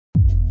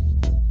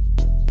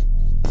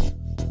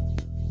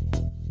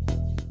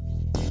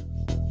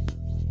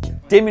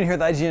Damien here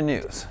with IGN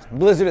News.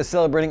 Blizzard is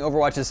celebrating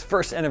Overwatch's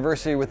first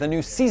anniversary with a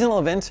new seasonal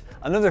event,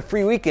 another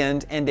free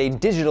weekend, and a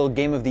digital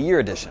Game of the Year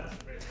edition.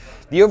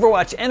 The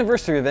Overwatch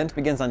anniversary event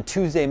begins on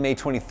Tuesday, May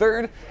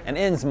 23rd and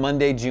ends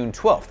Monday, June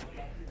 12th.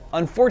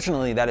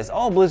 Unfortunately, that is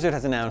all Blizzard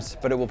has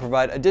announced, but it will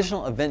provide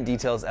additional event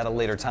details at a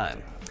later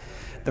time.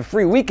 The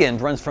free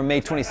weekend runs from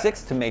May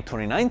 26th to May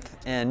 29th,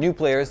 and new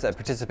players that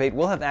participate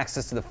will have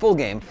access to the full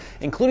game,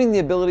 including the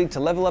ability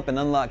to level up and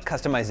unlock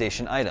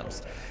customization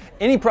items.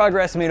 Any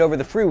progress made over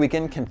the free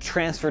weekend can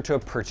transfer to a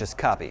purchased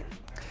copy.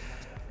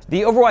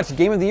 The Overwatch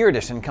Game of the Year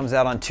edition comes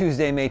out on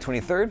Tuesday, May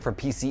 23rd for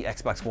PC,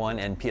 Xbox One,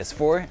 and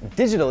PS4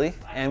 digitally,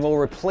 and will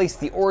replace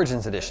the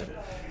Origins edition.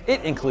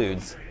 It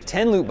includes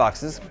 10 loot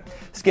boxes,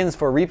 skins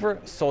for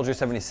Reaper, Soldier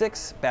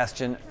 76,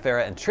 Bastion,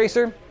 Pharah, and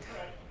Tracer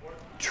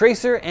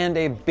and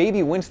a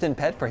baby Winston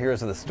pet for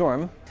Heroes of the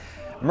Storm,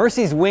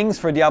 Mercy's Wings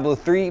for Diablo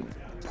 3,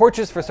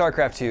 Portraits for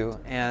StarCraft 2,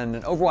 and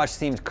an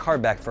Overwatch-themed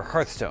card back for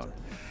Hearthstone.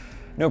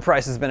 No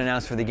price has been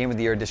announced for the Game of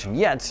the Year edition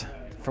yet.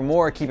 For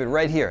more, keep it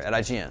right here at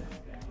IGN.